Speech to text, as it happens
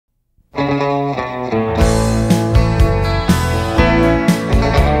World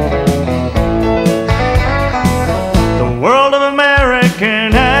of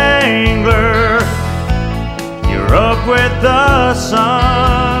American angler, you're up with the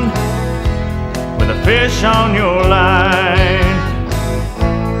sun, with a fish on your line.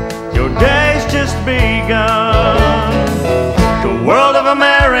 Your day's just begun. The world of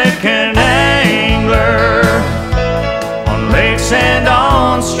American angler, on lakes and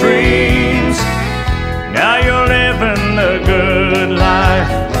on streams. Now you're living the good life.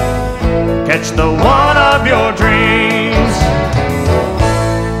 Catch the one of your dreams.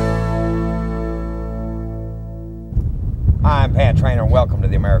 Hi, I'm Pat Traynor and welcome to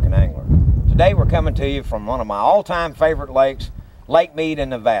the American Angler. Today we're coming to you from one of my all-time favorite lakes, Lake Mead in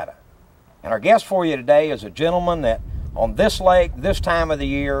Nevada. And our guest for you today is a gentleman that on this lake, this time of the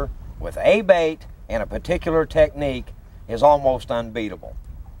year, with a bait and a particular technique, is almost unbeatable.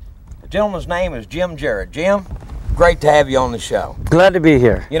 The gentleman's name is Jim Jarrett. Jim, great to have you on the show. Glad to be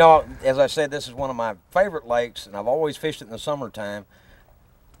here. You know, as I said, this is one of my favorite lakes, and I've always fished it in the summertime.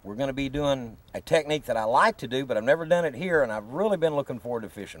 We're going to be doing a technique that I like to do, but I've never done it here, and I've really been looking forward to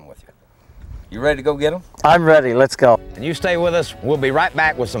fishing with you. You ready to go get them? I'm ready. Let's go. And you stay with us. We'll be right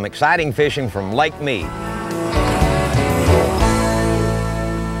back with some exciting fishing from Lake Mead.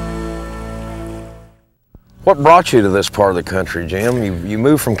 What brought you to this part of the country, Jim? You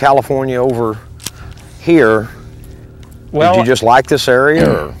moved from California over here. Well, did you just like this area?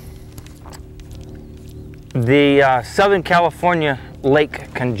 Or? The Southern California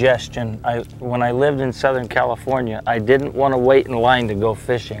lake congestion, when I lived in Southern California, I didn't want to wait in line to go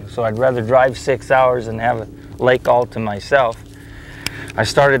fishing, so I'd rather drive 6 hours and have a lake all to myself. I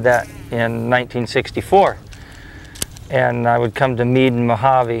started that in 1964, and I would come to Mead and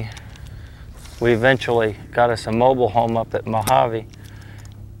Mojave. We eventually got us a mobile home up at Mojave,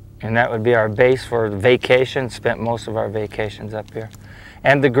 and that would be our base for vacation. Spent most of our vacations up here.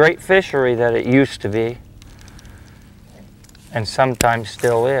 And the great fishery that it used to be, and sometimes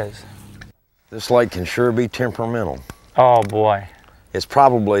still is. This lake can sure be temperamental. Oh boy. It's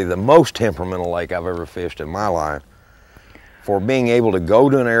probably the most temperamental lake I've ever fished in my life. For being able to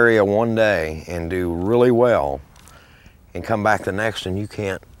go to an area one day and do really well and come back the next and you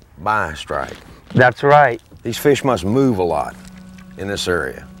can't buy a strike. That's right. These fish must move a lot in this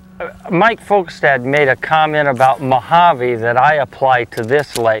area. Mike Folkestad made a comment about Mojave that I applied to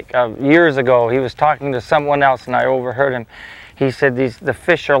this lake. Years ago, he was talking to someone else and I overheard him. He said the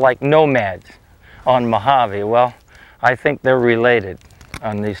fish are like nomads on Mojave. Well, I think they're related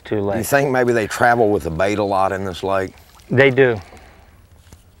on these two lakes. You think maybe they travel with the bait a lot in this lake? They do.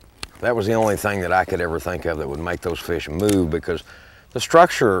 That was the only thing that I could ever think of that would make those fish move, because the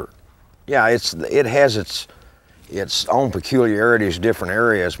structure, yeah, it has its own peculiarities, different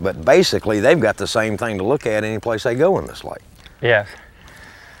areas, but basically they've got the same thing to look at any place they go in this lake. Yes.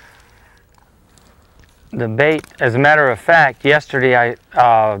 The bait, as a matter of fact, yesterday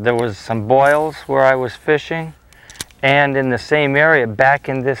there was some boils where I was fishing, and in the same area back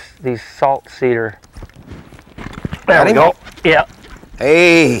in these salt cedar. There we go. Yeah.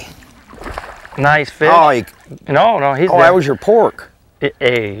 Hey. Nice fish. Oh, no, he's there. That was your pork.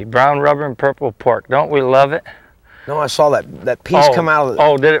 Hey, brown rubber and purple pork. Don't we love it? No, I saw that piece come out of the...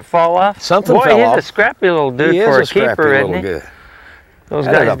 Oh, did it fall off? Something fell off. Boy, he's a scrappy little dude for a keeper, isn't he? Good. Those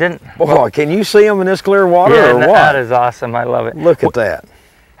guys didn't... Boy, can you see them in this clear water or what? That is awesome. I love it. Look at that.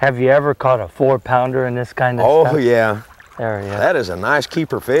 Have you ever caught a 4-pounder in this kind of stuff? Oh, yeah. There he is. That is a nice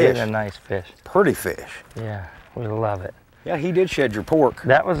keeper fish. He's a nice fish. Pretty fish. Yeah, we love it. Yeah, he did shed your pork.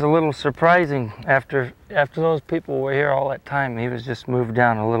 That was a little surprising. After those people were here all that time, he was just moved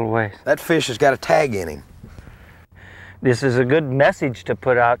down a little ways. That fish has got a tag in him. This is a good message to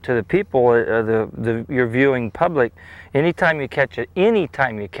put out to the people, your viewing public. Anytime you catch a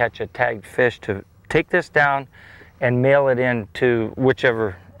tagged fish, to take this down and mail it in to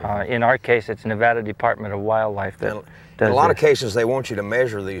whichever, in our case, it's Nevada Department of Wildlife that does in a lot this. of cases, they want you to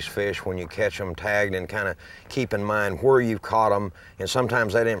measure these fish when you catch them tagged and kind of keep in mind where you've caught them, and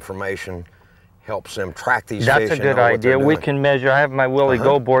sometimes that information helps them track these fish. That's a good idea. We can measure. I have my Willie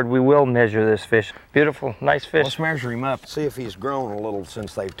Go board. We will measure this fish. Beautiful, nice fish. Let's measure him up, see if he's grown a little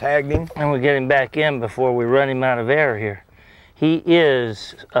since they've tagged him. And we'll get him back in before we run him out of air here. He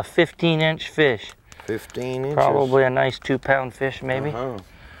is a 15-inch fish. 15 inches? Probably a nice 2-pound fish, maybe.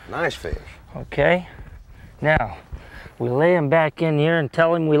 Nice fish. Okay. Now, we lay him back in here and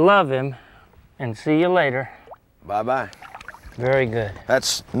tell him we love him, and see you later. Bye-bye. Very good.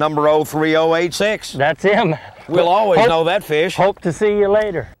 That's number 03086. That's him. We'll always know that fish. Hope to see you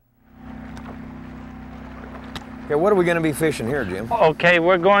later. Okay, what are we going to be fishing here, Jim? Okay,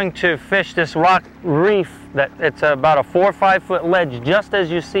 we're going to fish this rock reef that it's about a 4 or 5 foot ledge. Just as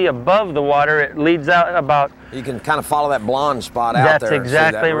you see above the water, it leads out about... You can kind of follow that blonde spot out there. That's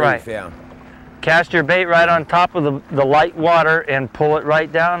exactly right. Reef, yeah. Cast your bait right on top of the light water and pull it right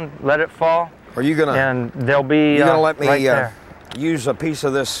down, let it fall. Are you going to... And they'll be you going to let me right there. Use a piece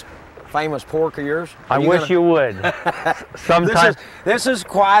of this famous pork of yours? I wish you would. Sometimes this is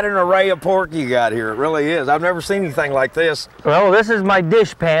quite an array of pork you got here. It really is. I've never seen anything like this. Well, this is my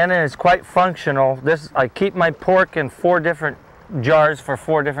dish pan, and it's quite functional. I keep my pork in 4 different jars for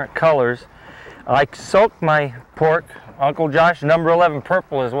 4 different colors. I soak my pork. Uncle Josh, number 11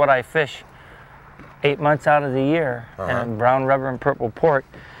 purple is what I fish 8 months out of the year, and brown rubber and purple pork.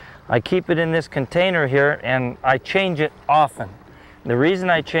 I keep it in this container here, and I change it often. The reason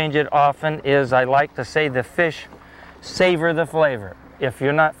I change it often is I like to say the fish savor the flavor. If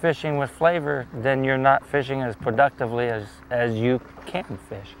you're not fishing with flavor, then you're not fishing as productively as you can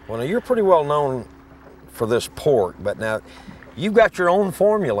fish. Well, now you're pretty well known for this pork, but now you've got your own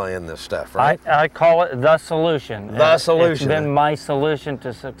formula in this stuff, right? I call it the solution. The solution. It's been my solution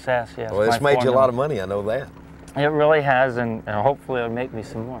to success, yes. Well, it's made you a lot of money, I know that. It really has, and hopefully it'll make me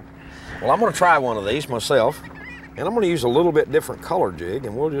some more. Well, I'm going to try one of these myself. And I'm going to use a little bit different color jig,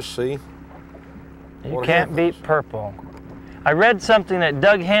 and we'll just see. You can't beat purple. I read something that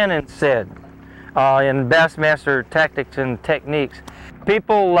Doug Hannon said in Bassmaster Tactics and Techniques.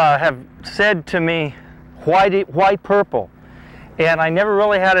 People have said to me, why purple? And I never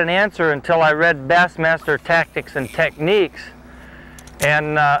really had an answer until I read Bassmaster Tactics and Techniques.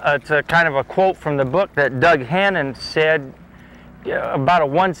 And it's a kind of a quote from the book that Doug Hannon said, about a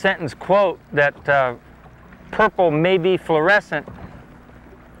 1-sentence quote, that purple may be fluorescent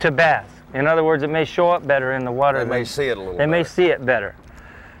to bass. In other words, it may show up better in the water. They may see it a little better. They may see it better.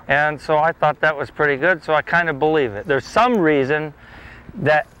 And so I thought that was pretty good, so I kind of believe it. There's some reason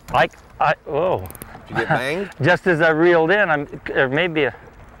that whoa. Did you get banged? Just as I reeled in, there may be a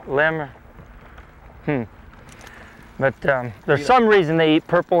lemon. But there's some reason they eat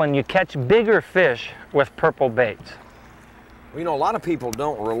purple, and you catch bigger fish with purple baits. Well, you know, a lot of people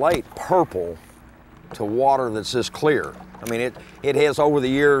don't relate purple to water that's this clear. I mean, it has over the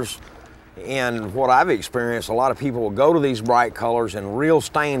years, and what I've experienced, a lot of people will go to these bright colors in real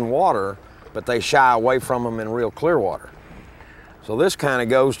stained water, but they shy away from them in real clear water. So this kind of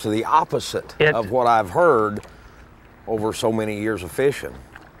goes to the opposite of what I've heard over so many years of fishing.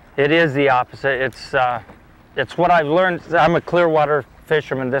 It is the opposite. It's what I've learned. I'm a clear water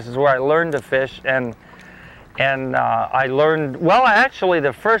fisherman. This is where I learned to fish, and I learned, well, actually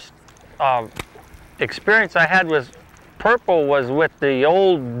the first experience I had was purple was with the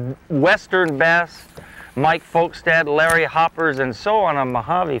old Western bass, Mike Folkstad, Larry Hoppers, and so on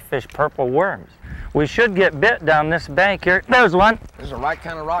Mojave fish purple worms. We should get bit down this bank here. There's one. This is the right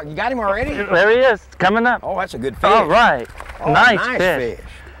kind of rock. You got him already? There he is, coming up. Oh, that's a good fish. All right. Oh, nice fish.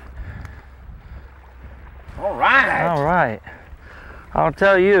 All right. All right. I'll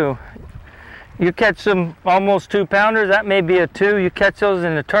tell you, you catch some almost 2-pounders, that may be a 2. You catch those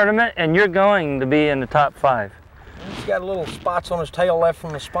in the tournament, and you're going to be in the top 5. He's got little spots on his tail left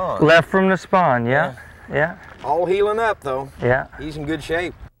from the spawn. Left from the spawn, yeah. Yeah. All healing up, though. Yeah. He's in good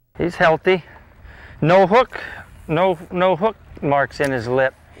shape. He's healthy. No hook, no hook marks in his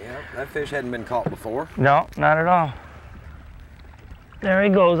lip. Yeah, that fish hadn't been caught before. No, not at all. There he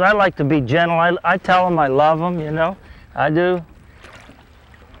goes. I like to be gentle. I tell him I love him, you know. I do.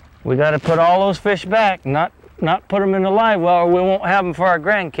 We got to put all those fish back, not put them in the live well, or we won't have them for our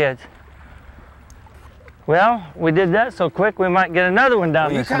grandkids. Well, we did that so quick, we might get another one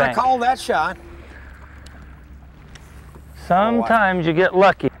down this bank. You kind of called that shot. Sometimes you get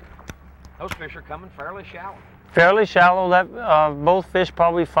lucky. Those fish are coming fairly shallow. Fairly shallow. Both fish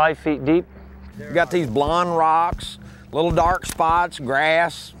probably 5 feet deep. You got these blonde rocks, little dark spots,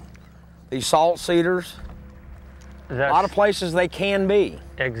 grass, these salt cedars. A lot of places they can be.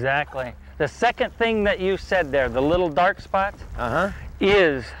 Exactly. The second thing that you said there, the little dark spots,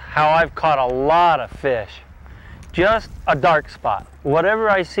 is how I've caught a lot of fish. Just a dark spot. Whatever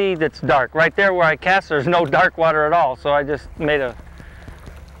I see that's dark. Right there where I cast, there's no dark water at all, so I just made a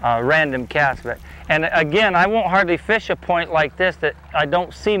random cast. And again, I won't hardly fish a point like this that I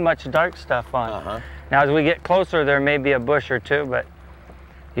don't see much dark stuff on. Now, as we get closer, there may be a bush or 2, but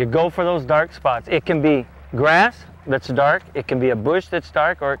you go for those dark spots. It can be grass that's dark, it can be a bush that's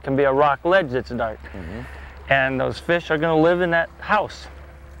dark, or it can be a rock ledge that's dark. And those fish are going to live in that house.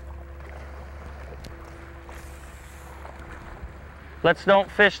 Let's don't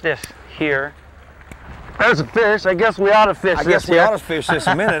fish this here. There's a fish. I guess we ought to fish this. I guess we ought to fish this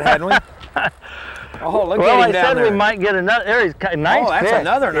a minute, hadn't we? Oh, look well, at him down I said there. we might get another. There he's nice. Oh, that's fish.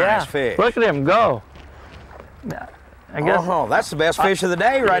 another nice Yeah. fish. Look at him go. I guess Oh, that's the best fish of the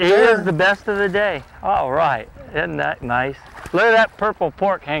day right he there. is the best of the day. All right, isn't that nice? Look at that purple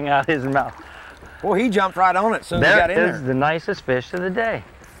pork hanging out his mouth. Well, he jumped right on it as soon as he got in There is there. the nicest fish of the day.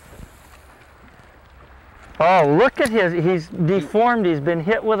 Oh, look at he's deformed. He's been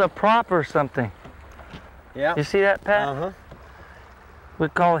hit with a prop or something. Yeah. You see that, Pat? Uh-huh. We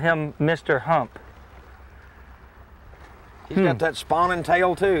call him Mr. Hump. He's got that spawning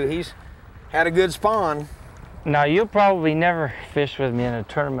tail too. He's had a good spawn. Now, you'll probably never fish with me in a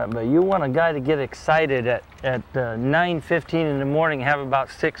tournament, but you want a guy to get excited at 9:15 in the morning, have about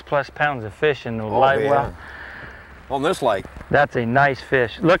 6+ pounds of fish in the live well. On this lake. That's a nice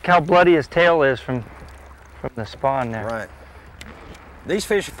fish. Look how bloody his tail is from the spawn there. Right. These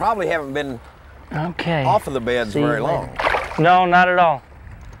fish probably haven't been Okay. off of the beds See you very later. long. No, not at all.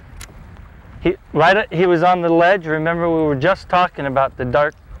 He was on the ledge. Remember, we were just talking about the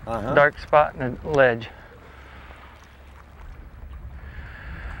dark spot in the ledge.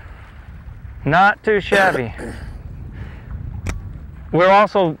 Not too shabby. We're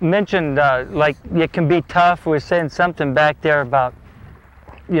also mentioned like it can be tough. We're saying something back there about,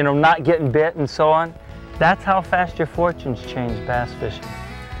 you know, not getting bit and so on. That's how fast your fortunes change bass fishing.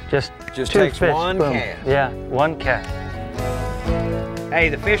 Just two takes fish, one boom. cast. Yeah, one cast. Hey,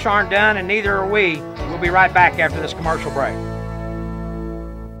 the fish aren't done and neither are we. We'll be right back after this commercial break.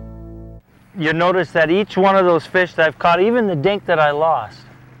 You notice that each one of those fish that I've caught, even the dink that I lost,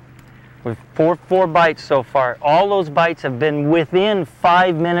 with four bites so far, all those bites have been within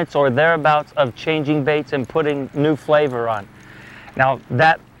 5 minutes or thereabouts of changing baits and putting new flavor on. Now,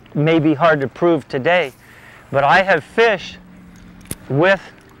 that may be hard to prove today, but I have fished with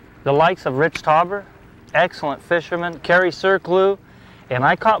the likes of Rich Tauber, excellent fisherman, Kerry Circlue, and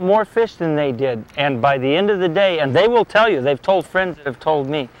I caught more fish than they did. And by the end of the day, and they will tell you, they've told friends that have told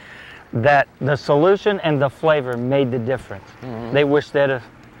me, that the solution and the flavor made the difference. They wish they'd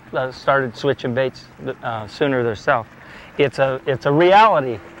have started switching baits sooner themselves. It's a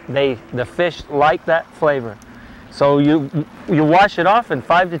reality. The fish like that flavor. So you wash it off in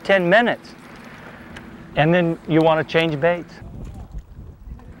 5 to 10 minutes, and then you want to change baits.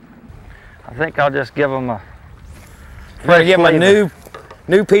 I think I'll just give them a fresh Give them flavor. a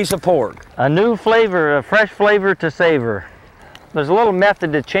new piece of pork. A new flavor, a fresh flavor to savor. There's a little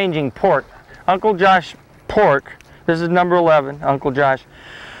method to changing pork. Uncle Josh pork, this is number 11, Uncle Josh.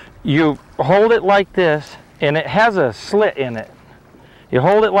 You hold it like this, and it has a slit in it. You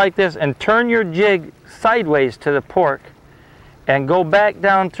hold it like this and turn your jig sideways to the pork and go back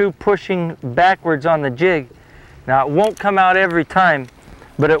down through pushing backwards on the jig. Now, it won't come out every time,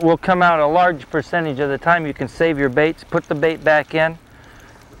 but it will come out a large percentage of the time. You can save your baits, put the bait back in,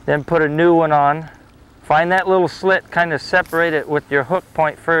 then put a new one on. Find that little slit, kind of separate it with your hook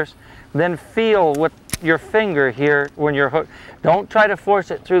point first, then feel with your finger here when you're hooked. Don't try to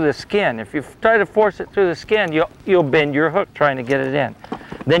force it through the skin. If you try to force it through the skin, you'll bend your hook trying to get it in.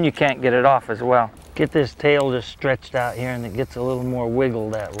 Then you can't get it off as well. Get this tail just stretched out here and it gets a little more wiggle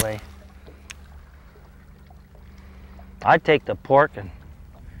that way. I take the pork and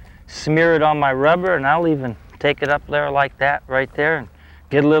smear it on my rubber, and I'll even take it up there like that right there and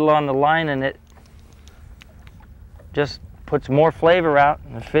get a little on the line, and it just puts more flavor out,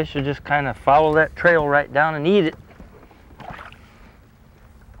 and the fish will just kind of follow that trail right down and eat it.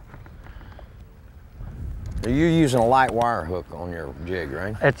 You're using a light wire hook on your jig,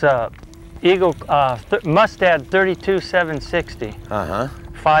 right? It's a Eagle Mustad 32760.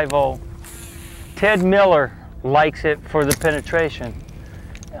 5.0. Ted Miller likes it for the penetration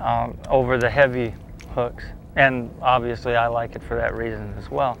over the heavy hooks, and obviously I like it for that reason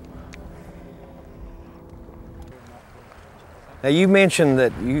as well. Now, you mentioned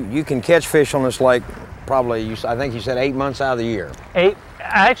that you can catch fish on this lake probably, I think you said 8 months out of the year.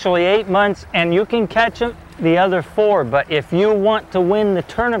 Actually 8 months, and you can catch them the other 4, but if you want to win the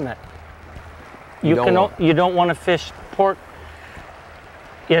tournament, you don't want to fish pork.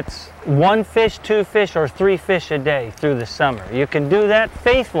 It's 1 fish, 2 fish, or 3 fish a day through the summer. You can do that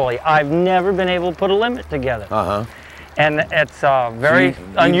faithfully. I've never been able to put a limit together. And it's a very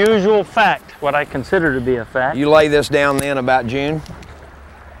unusual fact, what I consider to be a fact. You lay this down then about June?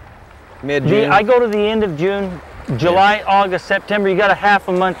 Mid-June? I go to the end of June, July, August, September. You got a half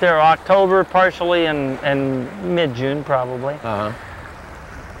a month there, October partially, and mid-June probably.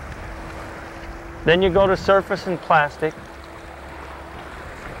 Then you go to surface and plastic.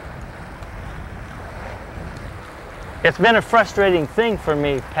 It's been a frustrating thing for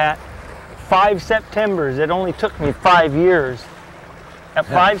me, Pat. 5 Septembers. It only took me 5 years At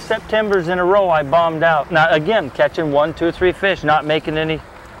 5 Septembers in a row, I bombed out. Now again, catching 1, 2, 3 fish, not making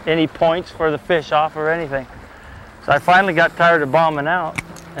any points for the fish off or anything. So I finally got tired of bombing out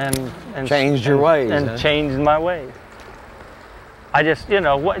and changed your ways. And changed my ways. I just, you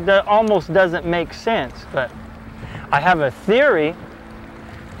know, that almost doesn't make sense, but I have a theory.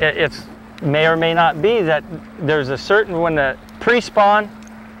 It's may or may not be that there's a certain, when the pre-spawn,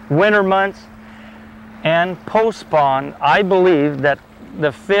 winter months, and post-spawn, I believe that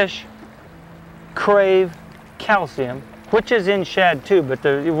the fish crave calcium, which is in shad too, but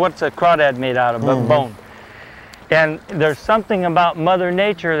what's a crawdad made out of? A bone. And there's something about Mother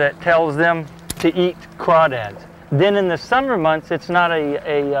Nature that tells them to eat crawdads. Then in the summer months, it's not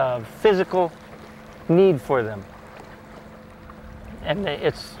a physical need for them. And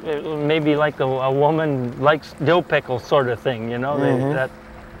it's maybe like a woman likes dill pickle sort of thing, you know, that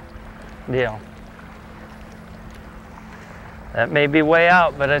deal. That may be way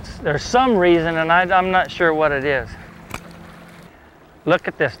out, but there's some reason, and I'm not sure what it is. Look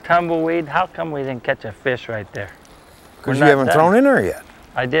at this tumbleweed. How come we didn't catch a fish right there? Because you haven't thrown in there yet.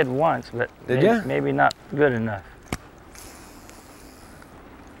 I did once, but maybe not good enough.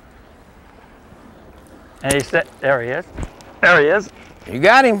 And he said, there he is. There he is. You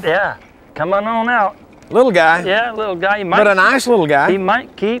got him. Yeah. Come on out. Little guy. Yeah, little guy. He might, but a nice little guy. He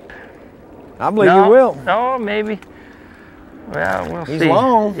might keep. I believe he will. Oh, maybe. Well, we'll see. He's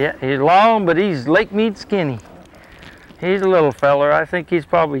long. Yeah, he's long, but he's Lake Mead skinny. He's a little feller. I think he's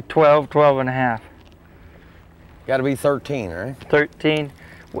probably 12, 12 and a half. Got to be 13, right? 13.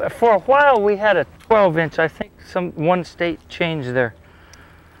 For a while, we had a 12-inch. I think one state changed their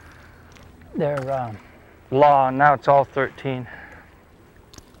law. Now it's all 13.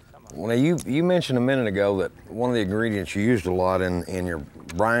 Well, you mentioned a minute ago that one of the ingredients you used a lot in your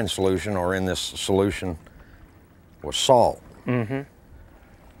brine solution, or in this solution, was salt. Mm-hmm.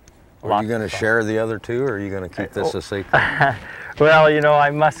 Are you going to share the other two, or are you going to keep this a secret? Well, you know, I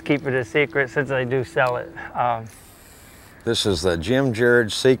must keep it a secret since I do sell it. This is the Jim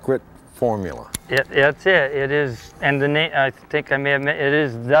Jared secret formula. That's it. It is, and the name, I think I may have, it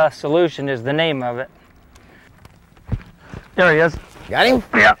is the solution is the name of it. There he is. Got him?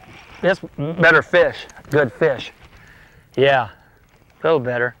 Yeah. That's better fish. Good fish. Yeah. A little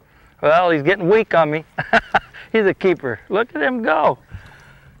better. Well, he's getting weak on me. He's a keeper. Look at him go.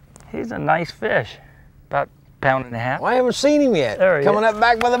 He's a nice fish. About a pound and a half. Well, I haven't seen him yet. There he Coming is. up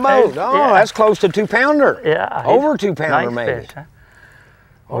back by the boat. Oh, that's close to 2-pounder. Yeah. Over 2-pounder, nice maybe. Fish, huh?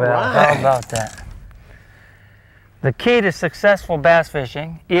 All well, right. how about that? The key to successful bass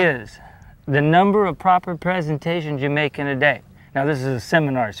fishing is the number of proper presentations you make in a day. Now, this is a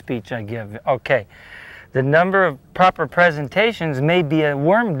seminar speech I give. Okay. The number of proper presentations may be a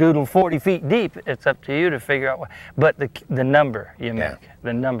worm doodle 40 feet deep. It's up to you to figure out what. But the number you make,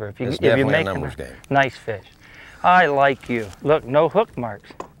 the number. If you make a numbers game. Nice fish. I like you. Look, no hook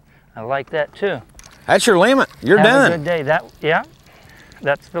marks. I like that too. That's your limit. You're done. Have a good day. Yeah,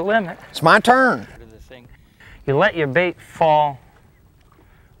 that's the limit. It's my turn. You let your bait fall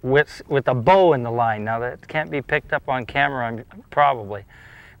with a bow in the line. Now that can't be picked up on camera, probably,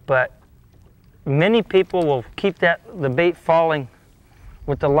 but many people will keep the bait falling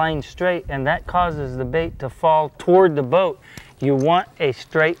with the line straight, and that causes the bait to fall toward the boat. You want a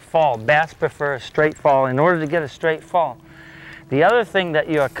straight fall. Bass prefer a straight fall in order to get a straight fall. The other thing that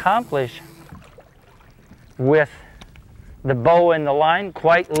you accomplish with the bow in the line,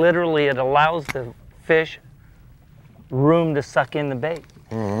 quite literally, it allows the fish room to suck in the bait.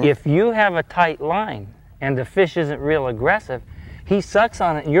 Mm-hmm. If you have a tight line and the fish isn't real aggressive, he sucks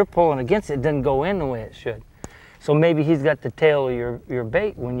on it and you're pulling against it, it doesn't go in the way it should. So maybe he's got the tail of your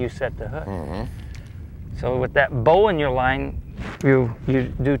bait when you set the hook. Mm-hmm. So with that bow in your line, you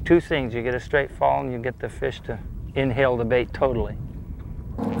do two things. You get a straight fall and you get the fish to inhale the bait totally.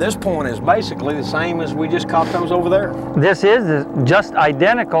 This point is basically the same as we just caught those over there. This is just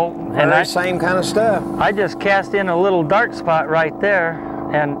identical. And same kind of stuff. I just cast in a little dark spot right there,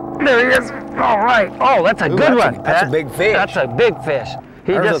 and there he is. All right. Oh, that's a good one, Pat. That's a big fish. That's a big fish.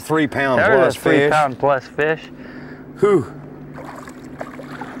 There's a 3-pound plus fish. There's a 3-pound plus fish. Whew.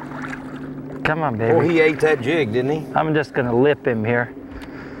 Come on, baby. Oh, he ate that jig, didn't he? I'm just going to lip him here,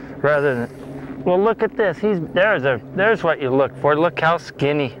 rather than. Well, look at this. There's what you look for. Look how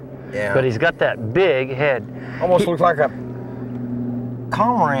skinny. Yeah. But he's got that big head. Almost looks like a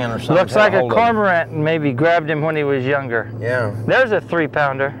cormorant or something. Looks like a cormorant, and maybe grabbed him when he was younger. Yeah. There's a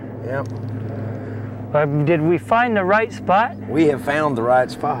 3-pounder. Yep. Did we find the right spot? We have found the right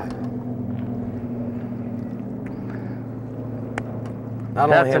spot.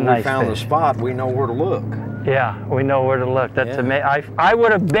 Not only have we found the spot, we know where to look. Yeah, we know where to look. That's amazing. I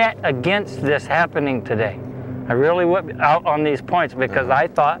would have bet against this happening today. I really would, out on these points, because I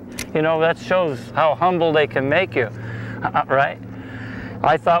thought, you know, that shows how humble they can make you, right?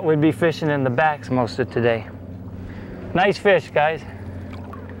 I thought we'd be fishing in the backs most of today. Nice fish, guys.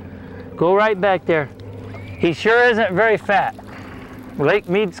 Go right back there. He sure isn't very fat. Lake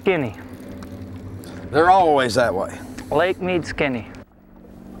Mead skinny. They're always that way. Lake Mead skinny.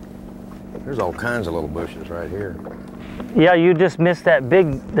 There's all kinds of little bushes right here. Yeah, you just missed that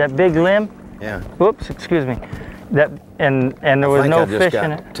big limb. Yeah. Whoops, excuse me. And there was no fish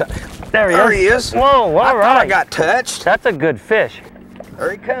in it. There he is. Whoa, all right. I thought I got touched. That's a good fish.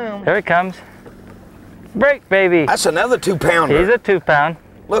 There he comes. There he comes. Break, baby. That's another 2-pounder. He's a 2-pound.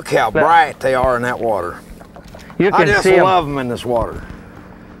 Look how bright they are in that water. You can I just see him. love them in this water.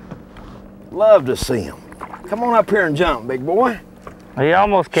 Love to see them. Come on up here and jump, big boy. He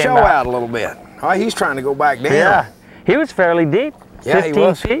almost came Show out a little bit. Oh, he's trying to go back down. Yeah, he was fairly deep. Yeah, 15 he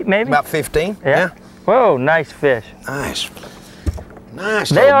was. feet, maybe. About 15. Yeah. Whoa, nice fish. Nice. Nice.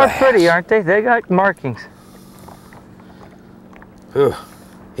 They are bass. pretty, aren't they? They got markings. Whew.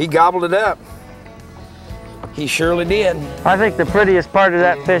 He gobbled it up. He surely did. I think the prettiest part of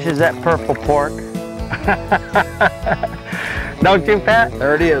that fish is that purple pork. Don't you, Pat?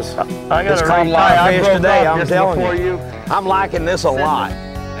 There it is. I got It's a caught a ring lot tie. of I fish broke today, off I'm just telling before you. I'm liking this a lot.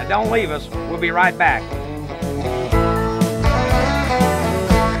 Now don't leave us. We'll be right back.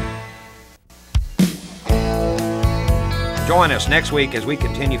 Join us next week as we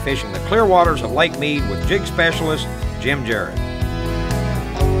continue fishing the clear waters of Lake Mead with jig specialist Jim Jarrett.